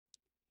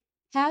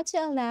How to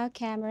allow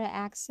camera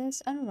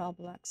access on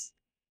Roblox.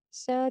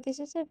 So this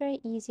is a very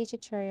easy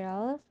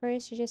tutorial.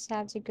 First, you just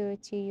have to go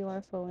to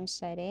your phone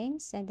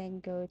settings and then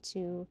go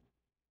to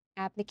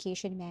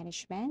application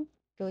management,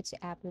 go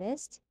to app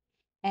list,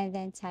 and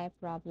then type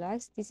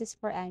Roblox. This is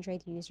for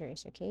Android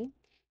users, okay?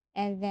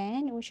 And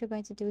then what you're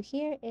going to do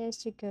here is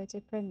to go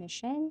to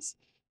permissions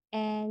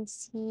and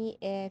see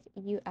if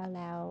you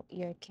allow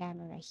your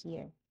camera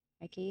here.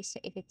 Okay,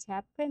 so if you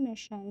tap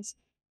permissions,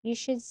 you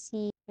should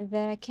see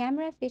the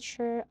camera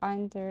feature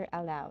under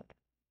allowed.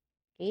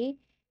 Okay,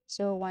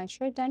 so once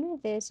you're done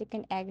with this, you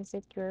can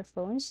exit your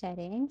phone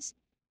settings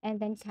and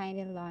then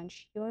kindly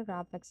launch your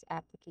Roblox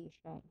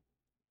application.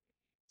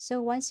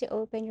 So once you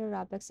open your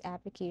Roblox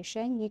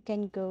application, you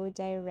can go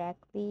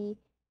directly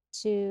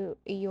to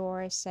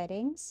your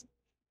settings.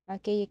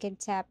 Okay, you can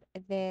tap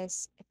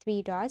this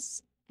three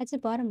dots at the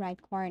bottom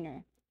right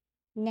corner.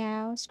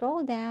 Now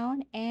scroll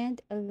down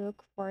and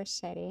look for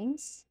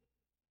settings.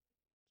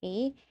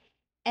 Okay,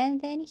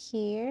 and then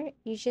here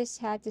you just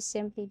have to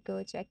simply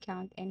go to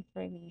account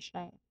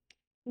information.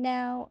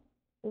 Now,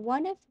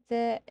 one of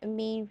the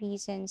main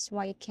reasons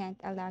why you can't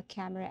allow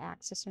camera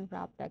access on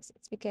Roblox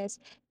is because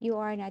you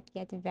are not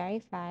yet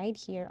verified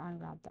here on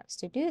Roblox.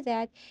 To do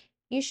that,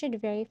 you should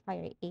verify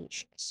your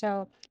age.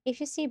 So if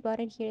you see a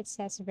button here that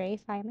says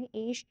verify my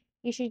age,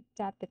 you should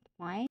tap it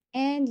once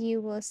and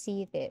you will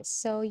see this.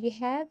 So you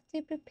have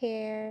to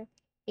prepare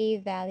a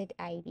valid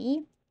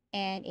ID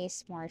and a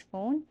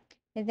smartphone.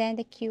 And then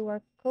the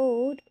QR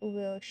code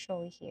will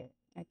show here.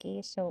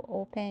 Okay, so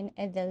open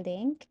the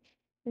link,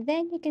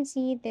 then you can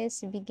see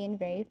this begin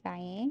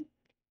verifying.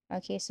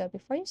 Okay, so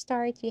before you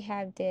start, you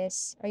have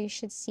this, or you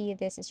should see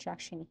this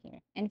instruction here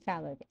and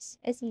follow this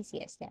as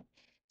easy as that.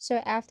 So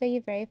after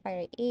you verify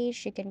your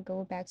age, you can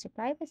go back to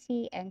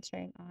privacy and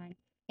turn on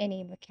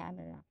enable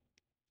camera.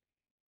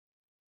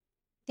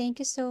 Thank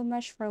you so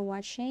much for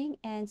watching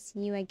and see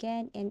you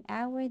again in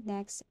our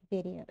next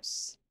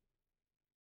videos.